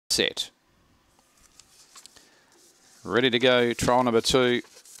Set. Ready to go, trial number 2.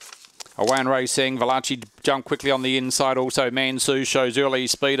 Away and racing. Valachi jumped quickly on the inside. Also, Mansu shows early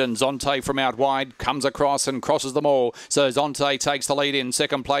speed, and Zonte from out wide comes across and crosses them all. So Zonte takes the lead. In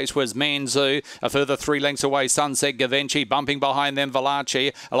second place was Mansu. A further 3 lengths away, Sunset Gavenci bumping behind them.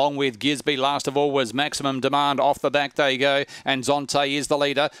 Valachi, along with Gisby. Last of all was Maximum Demand. Off the back they go, and Zonte is the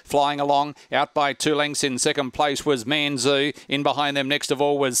leader, flying along. Out by 2 lengths in second place was Mansu. In behind them, next of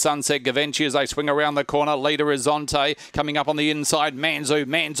all, was Sunset Gavenci as they swing around the corner. Leader is Zonte. Coming up on the inside, Mansu.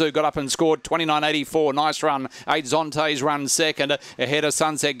 Mansu got up and scored 29.84. Nice run. 8 Zonte's run second. Ahead of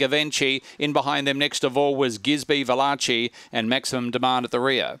Sunset Gavenci. In behind them, next of all, was Gisby, Valachi, and Maximum Demand at the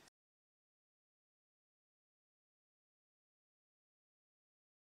rear.